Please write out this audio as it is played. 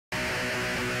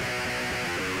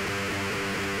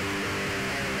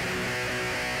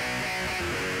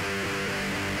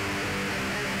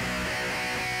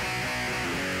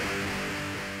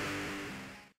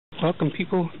Welcome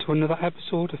people to another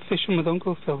episode of Fishing with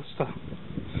Uncle Philster.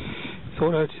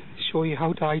 Thought I'd show you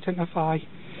how to identify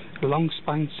a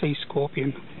long-spined sea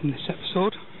scorpion in this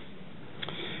episode.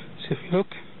 So if you look,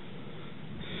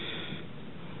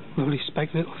 lovely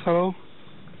specked little fellow.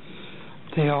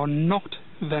 They are not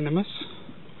venomous,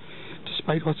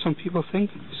 despite what some people think,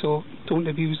 so don't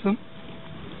abuse them.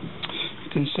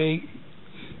 You can see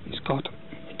he's got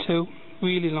two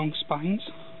really long spines.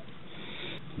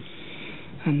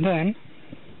 And then,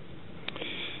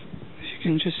 as you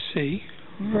can just see,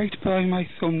 right by my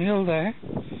thumbnail there,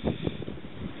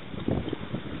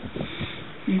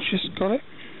 you've just got it.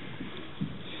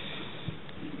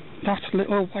 That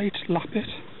little white lappet,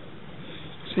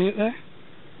 see it there?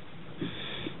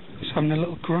 It's having a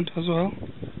little grunt as well.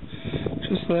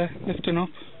 Just there, lifting up.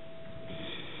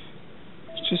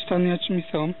 It's just on the edge of my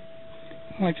thumb,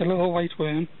 like a little white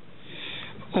worm.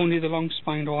 Only the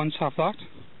long-spined ones have that.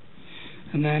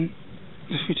 And then,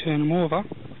 if we turn them over,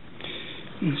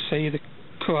 and see the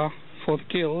colour for the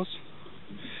gills,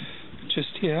 just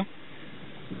here,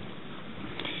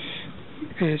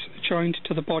 is joined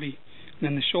to the body. And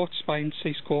then the short-spined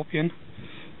sea scorpion,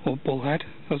 or bullhead,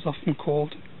 as often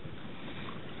called,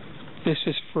 this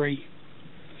is free.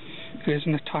 It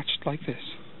isn't attached like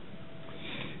this.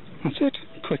 That's it.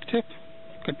 Quick tip.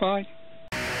 Goodbye.